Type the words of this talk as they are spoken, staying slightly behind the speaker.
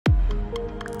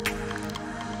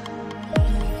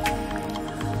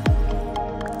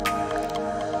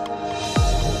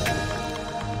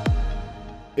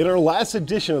In our last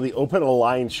edition of the Open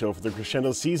Alliance show for the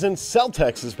Crescendo season,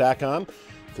 Celt-X is back on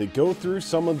to go through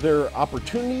some of their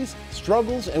opportunities,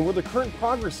 struggles, and where the current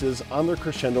progress is on their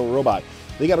Crescendo robot.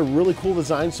 They got a really cool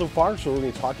design so far, so we're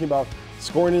going to be talking about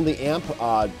scoring in the amp,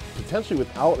 potentially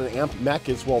without an amp mech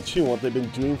as well too, what they've been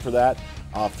doing for that.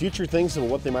 Future things and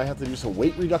what they might have to do some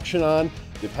weight reduction on.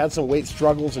 They've had some weight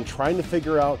struggles and trying to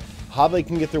figure out how they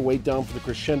can get their weight down for the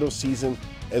Crescendo season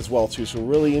as well too. So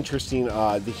really interesting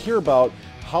to hear about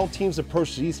how teams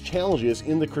approach these challenges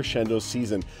in the Crescendo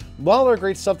season. A lot of other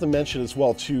great stuff to mention as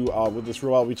well too with this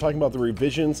robot. We'll be talking about the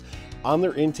revisions on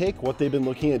their intake, what they've been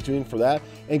looking at doing for that,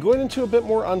 and going into a bit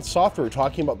more on software,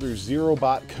 talking about their zero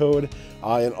bot code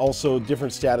and also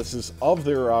different statuses of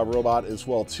their robot as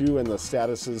well too, and the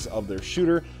statuses of their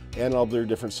shooter and of their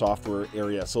different software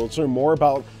area. So let's learn more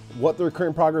about what their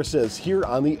current progress is here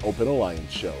on the Open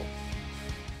Alliance show.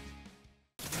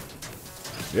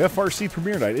 The FRC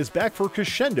Premiere Night is back for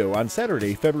Crescendo on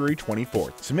Saturday, February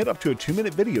 24th. Submit up to a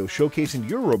 2-minute video showcasing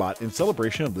your robot in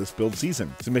celebration of this build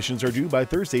season. Submissions are due by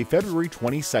Thursday, February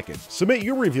 22nd. Submit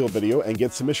your reveal video and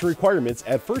get submission requirements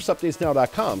at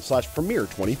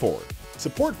firstupdatesnow.com/premiere24.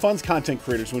 Support funds content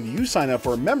creators when you sign up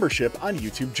for a membership on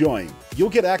YouTube Join. You'll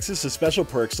get access to special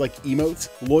perks like emotes,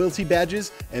 loyalty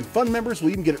badges, and fun members will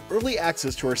even get early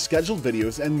access to our scheduled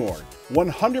videos and more.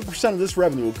 100% of this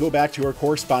revenue will go back to our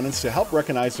correspondents to help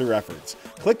recognize their efforts.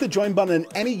 Click the join button in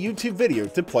any YouTube video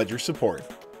to pledge your support.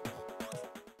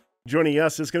 Joining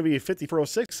us is going to be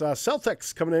 5406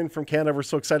 Celt-X coming in from Canada. We're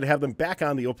so excited to have them back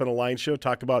on the Open Alliance show,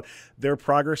 talk about their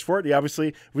progress for it. Yeah,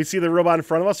 obviously, we see the robot in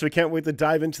front of us, so we can't wait to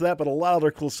dive into that, but a lot of other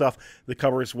cool stuff to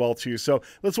cover as well, too. So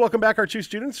let's welcome back our two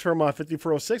students from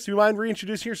 5406. Do you mind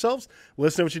reintroducing yourselves? Let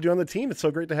us know what you do on the team. It's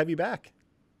so great to have you back.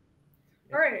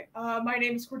 All right. My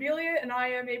name is Cordelia, and I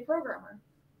am a programmer.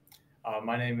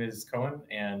 My name is Cohen,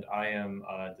 and I am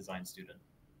a design student.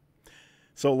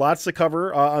 So lots to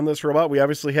cover on this robot. We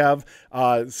obviously have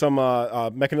some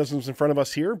mechanisms in front of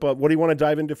us here, but what do you want to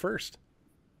dive into first?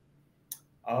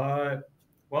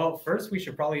 Well, first we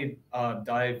should probably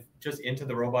dive just into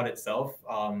the robot itself.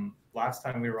 Last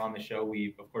time we were on the show,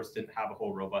 we of course didn't have a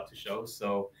whole robot to show.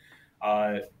 So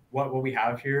what we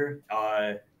have here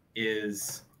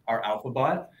is our alpha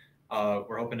bot.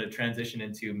 We're hoping to transition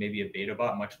into maybe a beta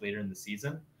bot much later in the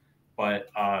season. But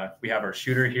we have our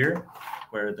shooter here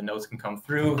where the nodes can come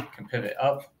through, can pivot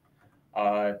up.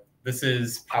 This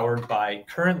is powered by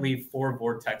currently 4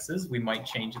 vortexes. We might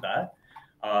change that.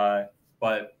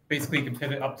 But basically it can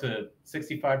pivot up to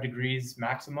 65 degrees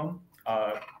maximum.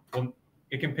 Well,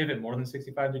 it can pivot more than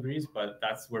 65 degrees, but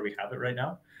that's where we have it right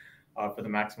now for the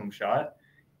maximum shot.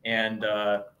 And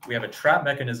we have a trap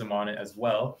mechanism on it as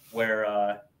well,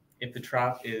 where if the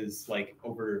trap is like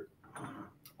over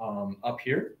up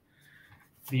here,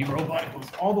 the robot goes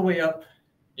all the way up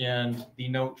and the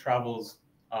note travels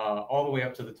all the way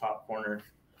up to the top corner,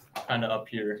 kind of up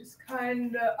here. Just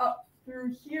kind of up through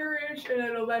here-ish, and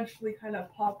it'll eventually kind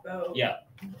of pop out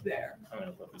there. I'm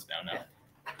going to put this down now.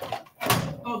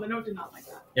 Oh, the note did not like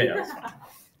that. Yeah.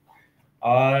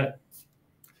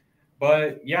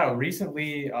 But yeah,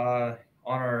 recently on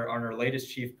our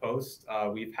latest chief post,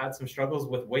 we've had some struggles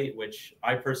with weight, which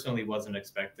I personally wasn't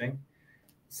expecting.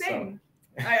 Same. So.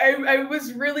 I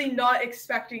was really not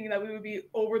expecting that we would be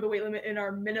over the weight limit in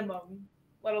our minimum,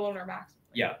 let alone our maximum.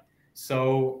 Yeah.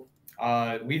 So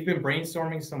we've been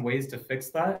brainstorming some ways to fix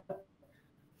that.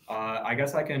 I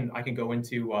guess I can go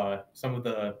into some of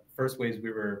the first ways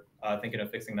we were thinking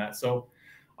of fixing that. So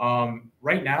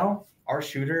right now, our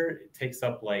shooter takes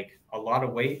up like a lot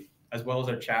of weight as well as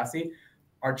our chassis.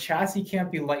 Our chassis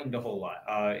can't be lightened a whole lot.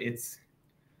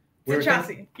 We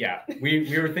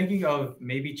were thinking of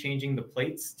maybe changing the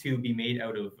plates to be made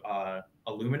out of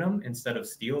aluminum instead of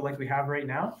steel like we have right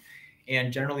now,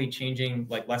 and generally changing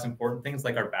like less important things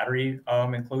like our battery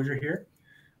enclosure here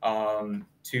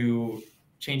to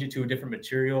change it to a different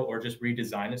material or just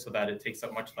redesign it so that it takes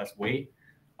up much less weight.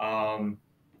 Our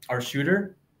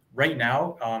shooter right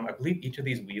now, I believe each of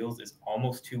these wheels is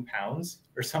almost 2 pounds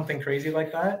or something crazy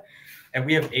like that, and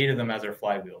we have 8 of them as our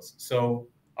flywheels. So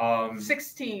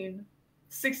 16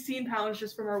 pounds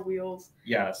just from our wheels.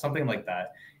 Yeah, something like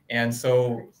that. And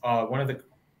so one of the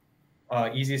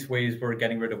easiest ways we're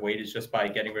getting rid of weight is just by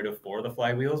getting rid of 4 of the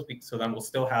flywheels. So then we'll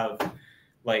still have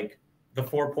like the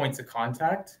 4 points of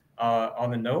contact on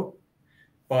the note,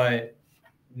 but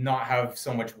not have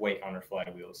so much weight on our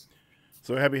flywheels.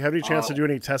 So have you had any chance to do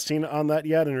any testing on that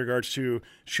yet in regards to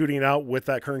shooting it out with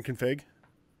that current config?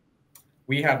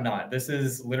 We have not. This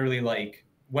is literally like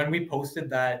when we posted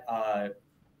that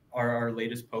our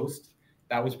latest post,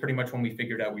 that was pretty much when we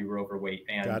figured out we were overweight.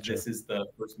 And Gotcha. This is the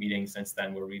first meeting since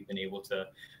then where we've been able to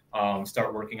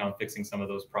start working on fixing some of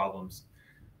those problems.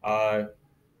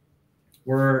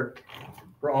 We're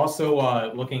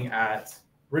also looking at,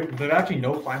 there's actually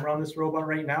no climber on this robot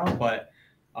right now, but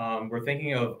we're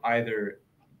thinking of either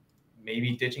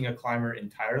maybe ditching a climber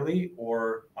entirely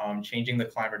or changing the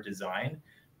climber design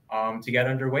to get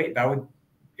underweight.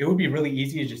 It would be really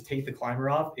easy to just take the climber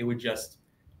off. It would just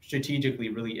strategically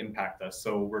really impact us.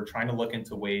 So we're trying to look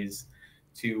into ways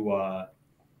to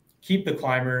keep the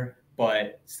climber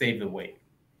but save the weight.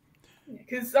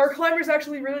 Because our climber is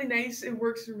actually really nice. It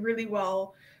works really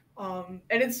well. And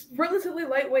it's relatively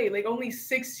lightweight, like only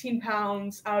 16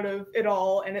 pounds out of it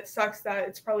all. And it sucks that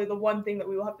it's probably the one thing that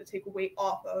we will have to take weight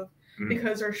off of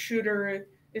because our shooter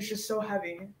is just so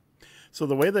heavy. So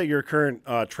the way that your current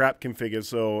trap config is,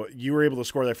 so you were able to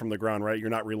score that from the ground, right? You're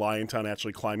not reliant on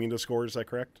actually climbing to score. Is that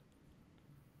correct?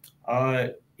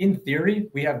 In theory,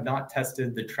 we have not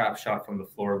tested the trap shot from the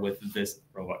floor with this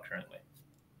robot currently.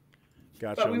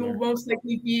 Gotcha. But we will most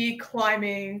likely be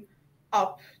climbing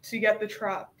up to get the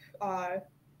trap.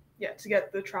 To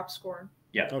get the trap score.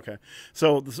 Yeah. Okay.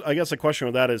 So I guess the question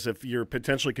with that is, if you're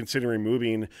potentially considering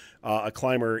moving a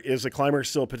climber, is a climber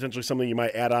still potentially something you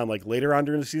might add on like later on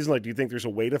during the season? Like, do you think there's a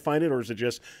way to find it, or is it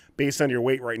just based on your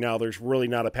weight right now, there's really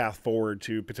not a path forward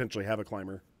to potentially have a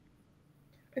climber?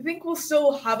 I think we'll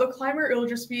still have a climber. It'll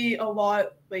just be a lot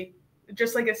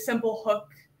just like a simple hook.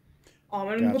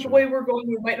 And with the way we're going,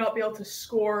 we might not be able to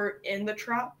score in the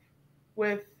trap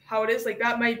with how it is. Like,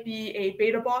 that might be a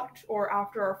beta bot or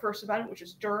after our first event, which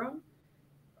is Durham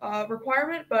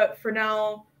requirement. But for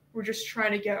now, we're just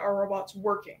trying to get our robots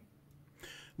working.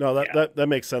 No, that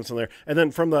makes sense in there. And then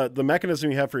from the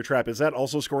mechanism you have for your trap, is that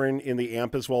also scoring in the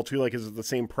amp as well too? Like, is it the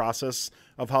same process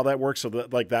of how that works? So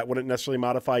that that wouldn't necessarily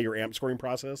modify your amp scoring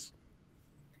process?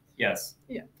 Yes.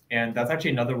 Yeah. And that's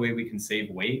actually another way we can save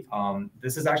weight.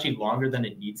 This is actually longer than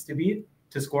it needs to be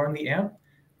to score in the amp,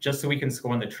 just so we can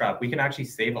score in the trap. We can actually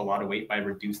save a lot of weight by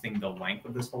reducing the length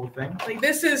of this whole thing. Like,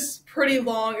 this is pretty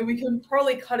long, and we can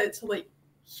probably cut it to like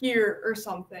here or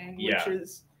something, which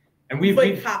is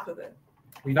we've half of it.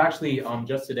 We've actually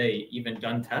just today even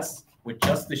done tests with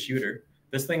just the shooter.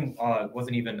 This thing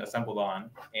wasn't even assembled on,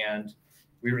 and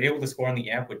we were able to score on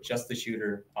the amp with just the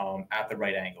shooter at the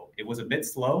right angle. It was a bit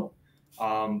slow,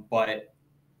 but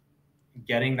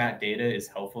getting that data is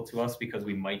helpful to us because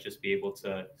we might just be able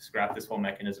to scrap this whole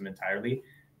mechanism entirely,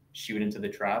 shoot into the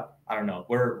trap. I don't know.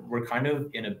 We're kind of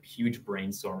in a huge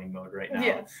brainstorming mode right now.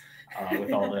 Yes.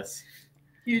 With all this.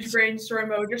 Huge brainstorm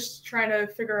mode, just trying to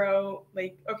figure out,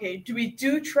 like, okay, do we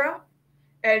do trap?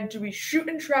 And do we shoot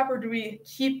in trap, or do we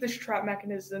keep this trap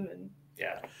mechanism? And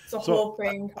it's a whole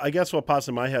thing. I guess what pops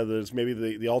in my head is maybe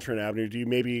the alternate avenue. Do you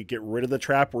maybe get rid of the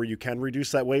trap where you can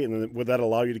reduce that weight, and then would that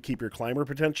allow you to keep your climber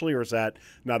potentially, or is that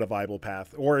not a viable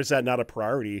path? Or is that not a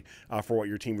priority for what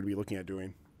your team would be looking at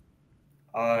doing?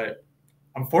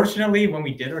 Unfortunately, when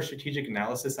we did our strategic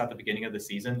analysis at the beginning of the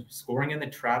season, scoring in the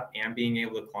trap and being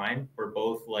able to climb were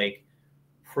both like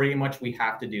pretty much we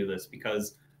have to do this,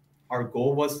 because our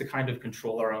goal was to kind of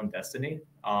control our own destiny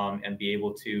and be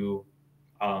able to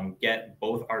get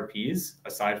both RPs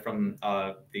aside from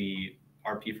the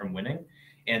RP from winning.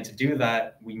 And to do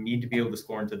that, we need to be able to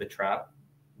score into the trap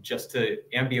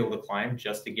and be able to climb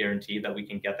just to guarantee that we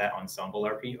can get that ensemble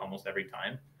RP almost every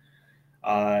time.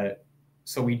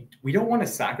 So we don't want to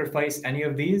sacrifice any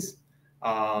of these.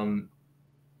 And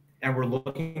we're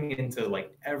looking into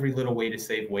like every little way to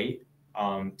save weight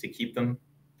to keep them.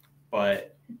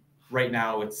 But right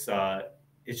now it's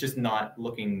just not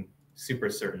looking super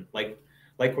certain.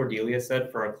 Like Cordelia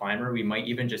said, for a climber, we might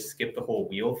even just skip the whole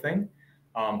wheel thing.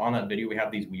 On that video, we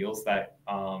have these wheels that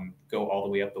go all the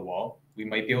way up the wall. We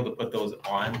might be able to put those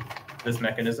on this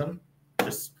mechanism,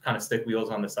 just kind of stick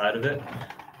wheels on the side of it,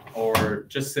 or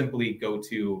just simply go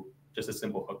to just a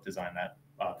simple hook design that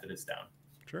pivots down.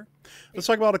 Sure. Let's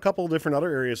talk about a couple of different other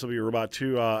areas of your robot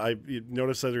too. I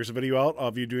noticed that there's a video out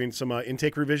of you doing some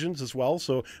intake revisions as well.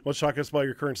 So let's talk us about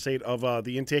your current state of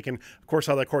the intake, and of course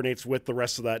how that coordinates with the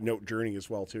rest of that note journey as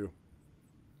well too.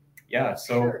 Yeah.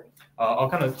 So I'll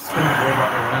kind of spin the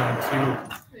robot around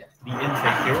to the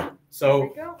intake here.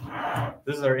 So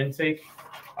this is our intake.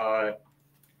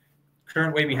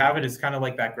 Current way we have it is kind of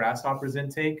like that Grasshopper's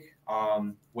intake,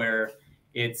 where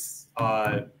it's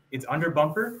under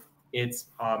bumper. It's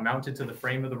mounted to the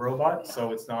frame of the robot,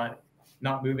 so it's not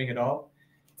moving at all.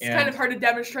 It's kind of hard to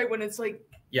demonstrate when it's like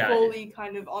fully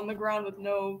kind of on the ground with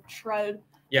no tread.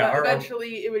 Yeah. But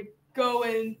eventually, it would go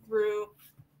in through.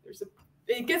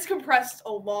 It gets compressed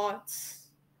a lot.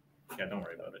 Yeah, don't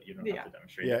worry about it. You don't have to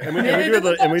demonstrate. Yeah,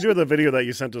 it. and we do the video that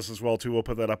you sent us as well too. We'll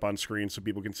put that up on screen so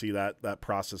people can see that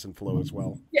process and flow as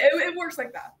well. Yeah, it works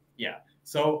like that. Yeah.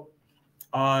 So,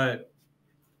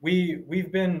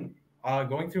 we've been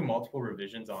going through multiple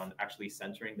revisions on actually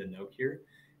centering the note here,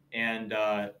 and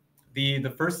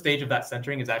the first stage of that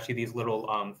centering is actually these little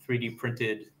 3D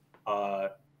printed. I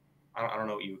don't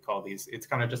know what you would call these. It's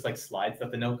kind of just like slides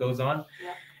that the note goes on,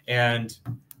 and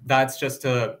that's just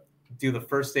to do the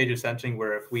first stage of centering,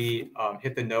 where if we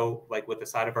hit the note like with the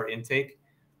side of our intake,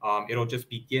 it'll just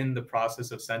begin the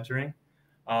process of centering.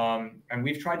 And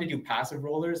we've tried to do passive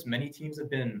rollers. Many teams have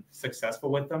been successful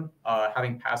with them,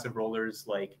 having passive rollers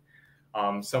like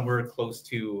somewhere close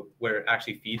to where it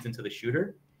actually feeds into the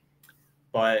shooter.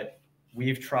 But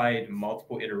we've tried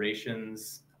multiple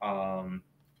iterations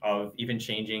of even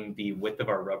changing the width of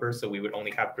our rubber, so we would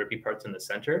only have grippy parts in the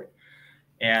center.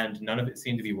 And none of it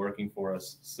seemed to be working for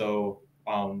us. So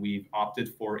we've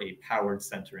opted for a powered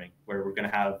centering, where we're going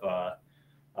to have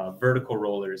vertical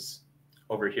rollers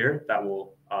over here that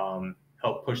will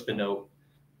help push the note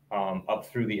up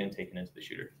through the intake and into the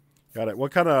shooter. Got it. What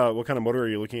kind of motor are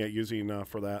you looking at using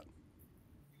for that?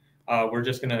 We're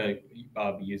just going to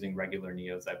be using regular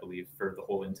Neos, I believe, for the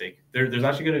whole intake. There's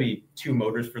actually going to be 2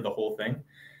 motors for the whole thing.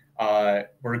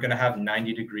 We're going to have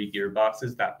 90-degree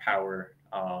gearboxes that power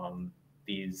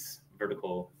these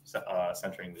vertical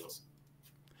centering wheels.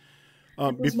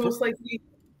 Most likely,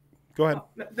 go ahead.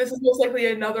 This is most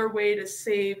likely another way to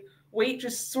save weight,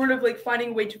 just sort of like finding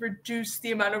a way to reduce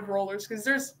the amount of rollers, because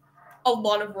there's a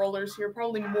lot of rollers here,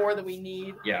 probably more than we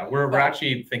need. Yeah, we're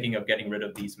actually thinking of getting rid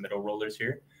of these middle rollers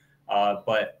here,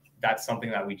 but that's something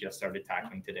that we just started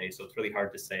tackling today, so it's really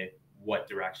hard to say what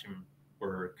direction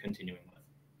we're continuing with.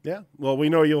 Yeah, well, we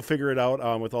know you'll figure it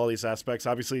out with all these aspects.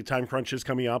 Obviously, time crunch is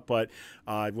coming up, but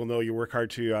we'll know you work hard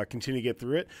to continue to get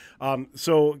through it.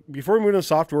 So before we move into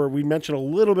software, we mentioned a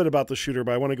little bit about the shooter,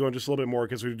 but I want to go in just a little bit more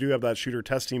because we do have that shooter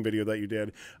testing video that you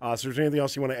did. So is there anything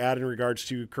else you want to add in regards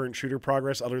to current shooter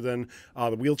progress other than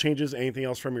the wheel changes? Anything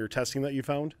else from your testing that you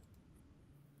found?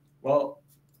 Well,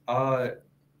 I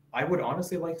would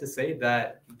honestly like to say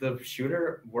that the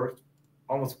shooter worked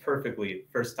almost perfectly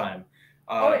first time.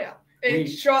 Oh, yeah.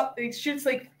 It shoots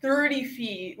like 30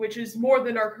 feet, which is more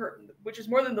than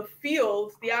the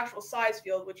field, the actual size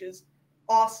field, which is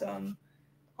awesome.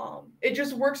 It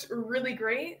just works really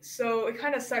great. So it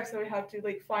kind of sucks that we have to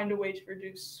like find a way to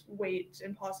reduce weight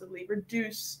and possibly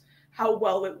reduce how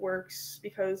well it works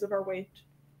because of our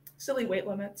silly weight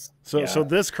limits. So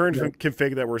this current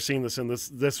config that we're seeing this in,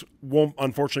 this won't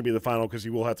unfortunately be the final because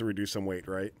you will have to reduce some weight,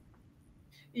 right?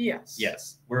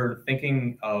 Yes. We're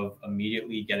thinking of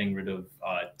immediately getting rid of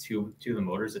two of the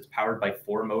motors. It's powered by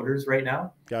 4 motors right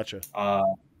now. Gotcha.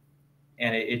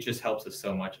 And it just helps us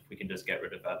so much if we can just get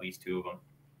rid of at least 2 of them.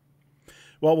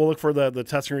 Well, we'll look for the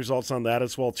testing results on that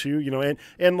as well too.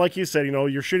 And like you said,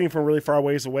 you're shooting from really far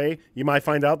ways away. You might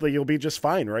find out that you'll be just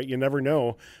fine, right? You never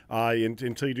know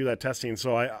until you do that testing.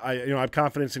 So I have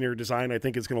confidence in your design. I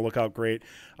think it's going to look out great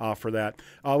for that.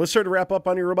 Let's start to wrap up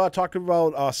on your robot. Talk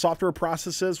about software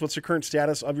processes. What's the current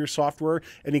status of your software?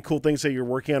 Any cool things that you're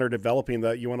working on or developing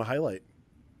that you want to highlight?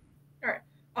 All right.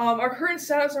 Our current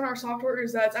status on our software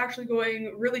is that it's actually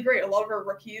going really great. A lot of our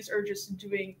rookies are just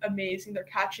doing amazing. They're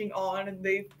catching on, and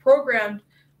they've programmed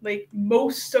like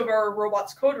most of our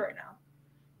robot's code right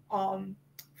now.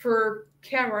 For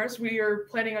cameras, we are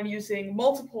planning on using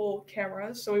multiple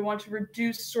cameras, so we want to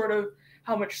reduce sort of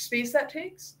how much space that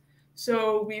takes.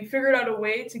 So we figured out a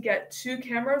way to get 2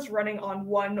 cameras running on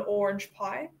 1 orange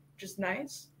Pi, which is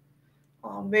nice.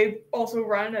 They also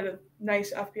run at a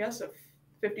nice FPS of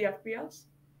 50 FPS.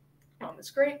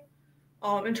 It's great.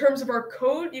 In terms of our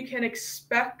code, you can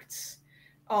expect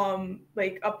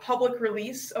like a public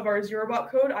release of our ZeroBot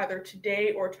code either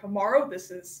today or tomorrow. This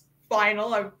is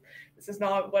final. This is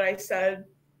not what I said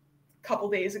a couple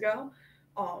days ago.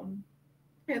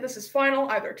 This is final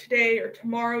either today or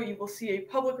tomorrow. You will see a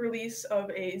public release of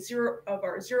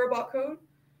our ZeroBot code.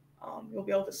 You'll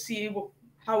be able to see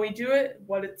how we do it,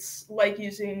 what it's like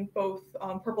using both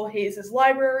Purple Haze's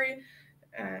library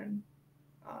and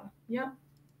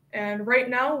And right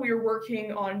now we are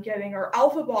working on getting our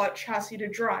AlphaBot chassis to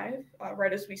drive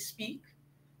right as we speak.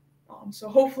 So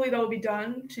hopefully that will be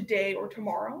done today or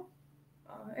tomorrow.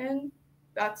 And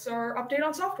that's our update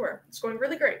on software. It's going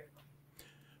really great.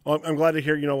 Well, I'm glad to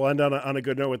hear, we'll end on a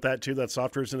good note with that too. That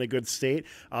software is in a good state.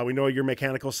 We know your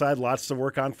mechanical side, lots to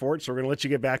work on for it. So we're going to let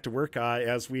you get back to work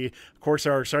as we, of course,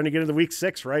 are starting to get into week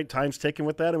 6, right? Time's ticking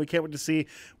with that. And we can't wait to see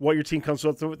what your team comes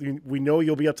up with. We know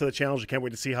you'll be up to the challenge. We can't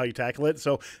wait to see how you tackle it.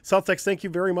 So Celt-X, thank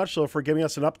you very much for giving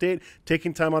us an update,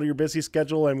 taking time out of your busy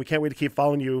schedule. And we can't wait to keep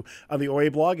following you on the OA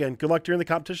blog. And good luck during the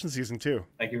competition season too.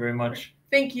 Thank you very much.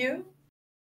 Thank you.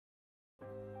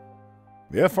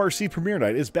 The FRC Premiere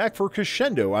Night is back for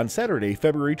Crescendo on Saturday,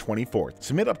 February 24th.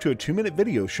 Submit up to a 2-minute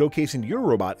video showcasing your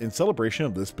robot in celebration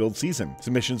of this build season.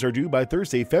 Submissions are due by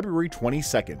Thursday, February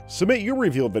 22nd. Submit your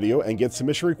reveal video and get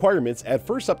submission requirements at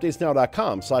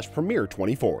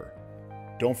firstupdatesnow.com/premiere24.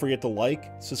 Don't forget to like,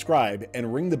 subscribe,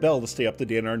 and ring the bell to stay up to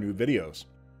date on our new videos.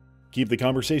 Keep the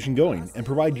conversation going and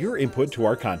provide your input to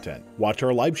our content. Watch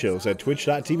our live shows at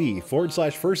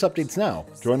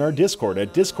twitch.tv/firstupdatesnow. Join our Discord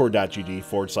at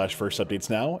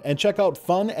discord.gg/firstupdatesnow and check out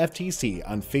Fun FTC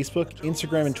on Facebook,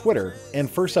 Instagram, and Twitter, and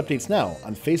First Updates Now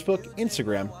on Facebook,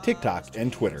 Instagram, TikTok,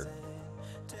 and Twitter.